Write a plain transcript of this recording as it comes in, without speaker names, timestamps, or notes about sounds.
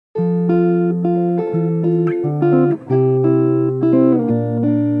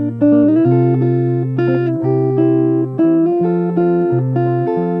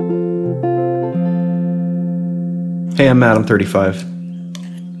I'm Matt. I'm 35.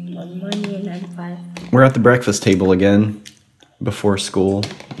 Good morning, 95. We're at the breakfast table again before school.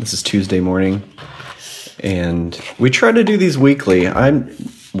 This is Tuesday morning, and we try to do these weekly.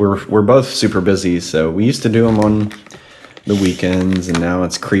 We're both super busy, so we used to do them on the weekends, and now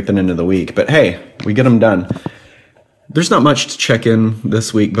it's creeping into the week. But hey, we get them done. There's not much to check in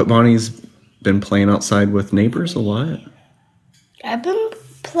this week, but Bonnie's been playing outside with neighbors a lot. I've been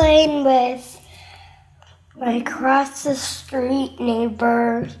playing with my across the street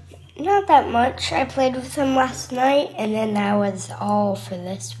neighbor. Not that much. I played with him last night, and then that was all for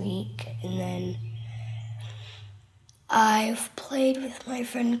this week. And then I've played with my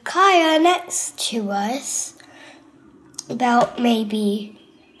friend Kaya next to us about maybe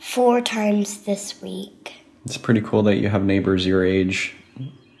 4 times this week. It's pretty cool that you have neighbors your age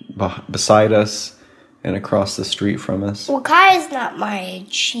beside us and across the street from us. Well, Kaya's not my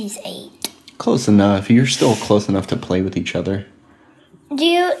age. She's 8. Close enough. You're still close enough to play with each other. Do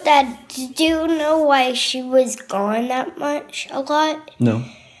you know why she was gone that much a lot? No.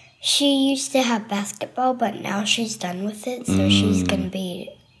 She used to have basketball, but now she's done with it, so she's going to be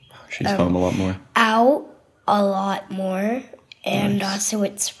She's home a lot more. out a lot more. And also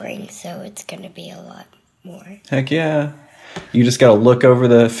it's spring, so it's going to be a lot more. Heck yeah. You just got to look over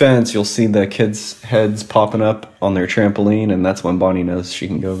the fence. You'll see the kids' heads popping up on their trampoline, and that's when Bonnie knows she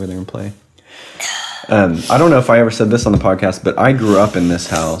can go over there and play. I don't know if I ever said this on the podcast, but I grew up in this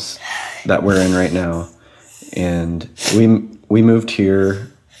house that we're in right now. And we moved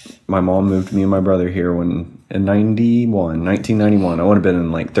here. My mom moved me and my brother here in 1991. I would have been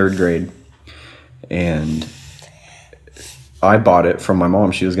in like 3rd grade. And I bought it from my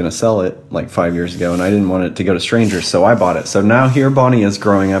mom. She was going to sell it like 5 years ago, and I didn't want it to go to strangers, so I bought it. So now here Bonnie is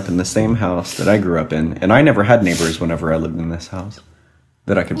growing up in the same house that I grew up in, and I never had neighbors whenever I lived in this house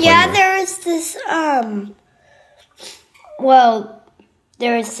that I could play with. Yeah, there was this,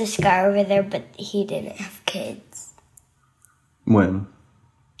 there was this guy over there, but he didn't have kids. When?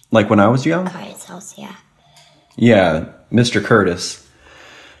 Like when I was young? Kaya's house, yeah. Yeah, Mr. Curtis.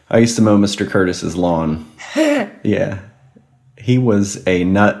 I used to mow Mr. Curtis's lawn. Yeah. He was a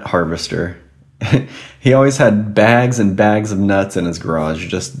nut harvester. He always had bags and bags of nuts in his garage,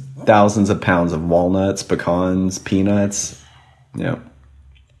 just thousands of pounds of walnuts, pecans, peanuts. Yeah,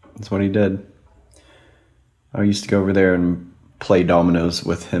 that's what he did. I used to go over there and play dominoes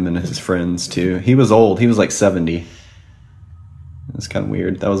with him and his friends, too. He was old. He was like 70. It was kind of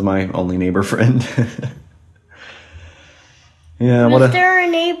weird. That was my only neighbor friend. Yeah. Was there a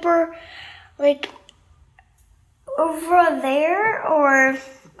neighbor, like, over there or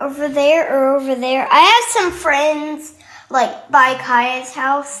over there or over there? I have some friends, like, by Kaya's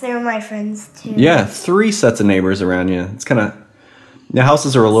house. They're my friends, too. Yeah, 3 sets of neighbors around you. It's kind of... The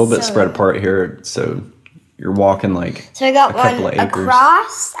houses are a little bit spread apart here, so you're walking, like, so I got a couple one of acres.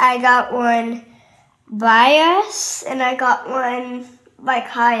 Across, I got one by us, and I got one by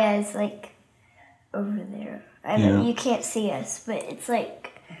Kaya's, like, over there. I know you can't see us, but it's,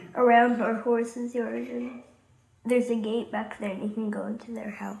 like, around our horse's yard, and there's a gate back there, and you can go into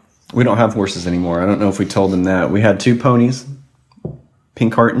their house. We don't have horses anymore. I don't know if we told them that. We had 2 ponies,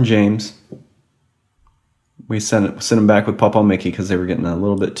 Pinkheart and James. We sent them back with Papa Mickey because they were getting a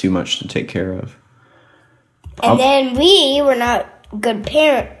little bit too much to take care of. And then we were not good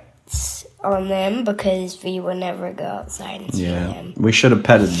parents on them because we would never go outside and see them. We should have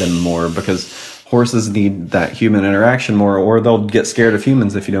petted them more because horses need that human interaction more, or they'll get scared of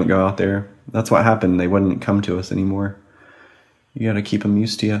humans if you don't go out there. That's what happened. They wouldn't come to us anymore. You got to keep them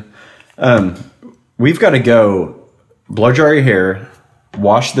used to you. We've got to go blow dry your hair,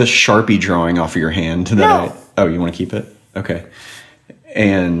 wash this Sharpie drawing off of your hand. Oh, you want to keep it? Okay.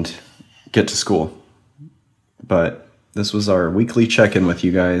 And get to school. But this was our weekly check-in with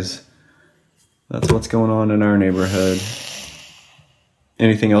you guys. That's what's going on in our neighborhood.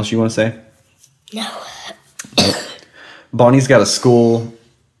 Anything else you want to say? No. Bonnie's got a school...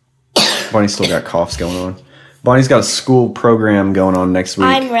 Bonnie's still got coughs going on. Bonnie's got a school program going on next week.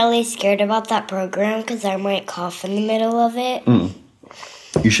 I'm really scared about that program because I might cough in the middle of it.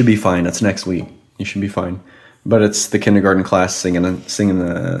 You should be fine. It's next week. You should be fine. But it's the kindergarten class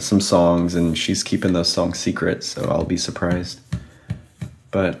singing some songs, and she's keeping those songs secret, so I'll be surprised.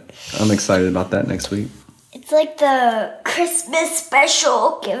 But I'm excited about that next week. It's like the Christmas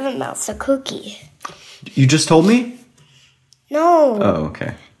special. Give a mouse a cookie. You just told me? No. Oh,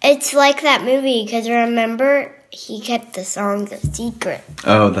 okay. It's like that movie, because remember, he kept the songs a secret.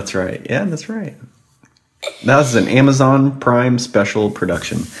 Oh, that's right. Yeah, that's right. That was an Amazon Prime special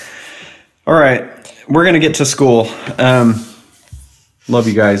production. All right, we're going to get to school. Love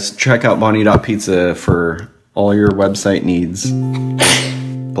you guys. Check out Bonnie.pizza for all your website needs.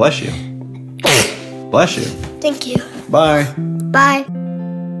 Bless you. Bless you. Thank you. Bye. Bye.